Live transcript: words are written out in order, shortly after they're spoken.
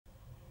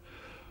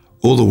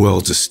All the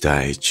world's a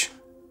stage.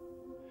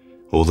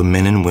 All the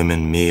men and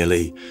women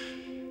merely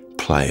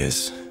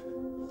players.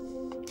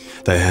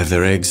 They have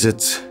their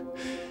exits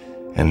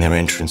and their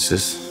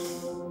entrances.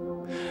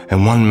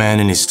 And one man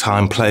in his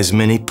time plays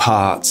many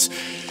parts,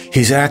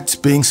 his acts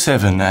being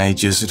 7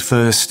 ages. At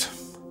first,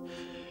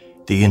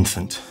 the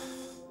infant,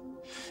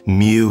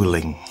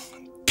 mewling,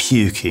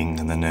 puking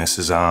in the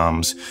nurse's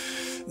arms.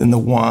 Then the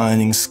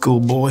whining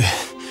schoolboy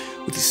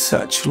with his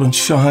satchel and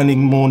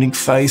shining morning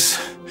face,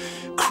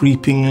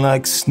 creeping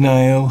like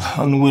snail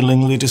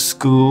unwillingly to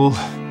school.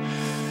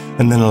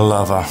 And then a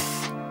lover,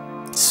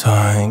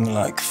 sighing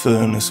like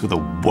furnace with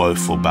a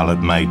woeful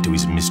ballad made to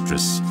his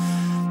mistress'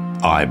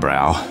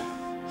 eyebrow.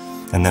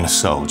 And then a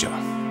soldier,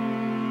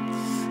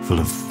 full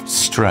of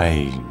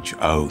strange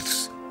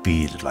oaths,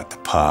 bearded like the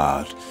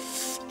pard,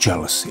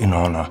 jealous in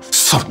honour,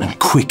 sudden and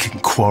quick in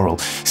quarrel,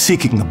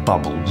 seeking the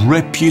bubble,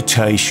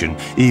 reputation,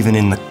 even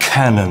in the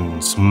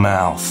cannon's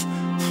mouth.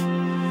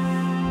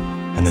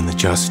 And then the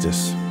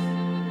justice,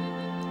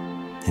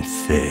 in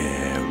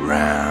fair,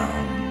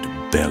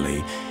 round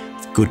belly,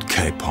 with good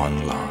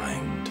capon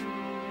lined,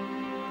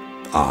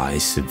 eye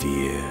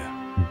severe,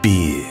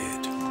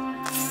 beard,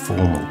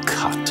 formal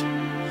cut,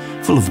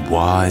 full of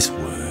wise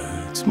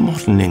words,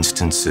 modern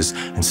instances,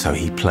 and so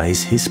he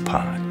plays his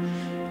part.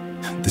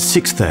 The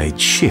 6th age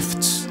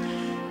shifts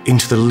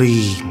into the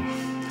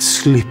lean,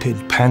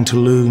 slippered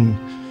pantaloon,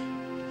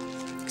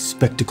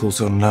 spectacles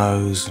on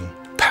nose and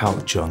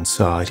pouch on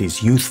side,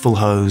 his youthful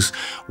hose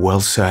well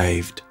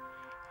saved,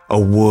 a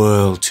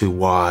world too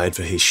wide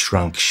for his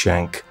shrunk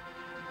shank,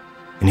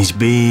 and his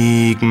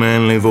big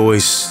manly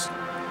voice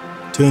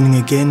turning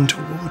again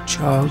toward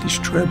childish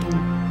treble,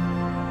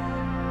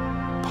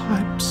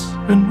 pipes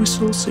and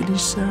whistles in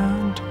his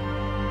sound.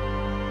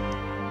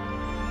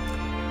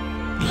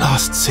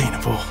 Last scene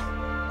of all.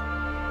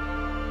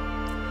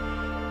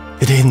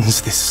 It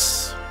ends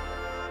this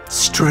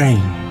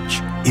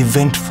strange,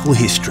 eventful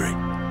history.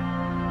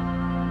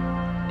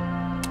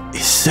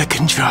 His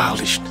second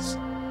childishness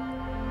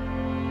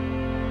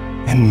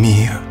and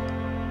mere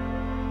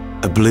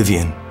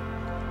oblivion.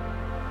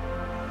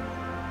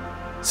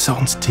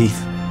 Son's teeth,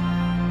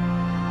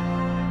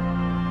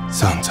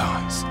 son's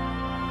eyes,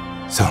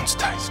 son's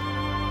taste.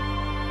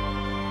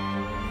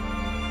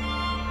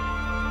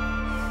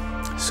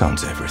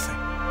 Son's everything.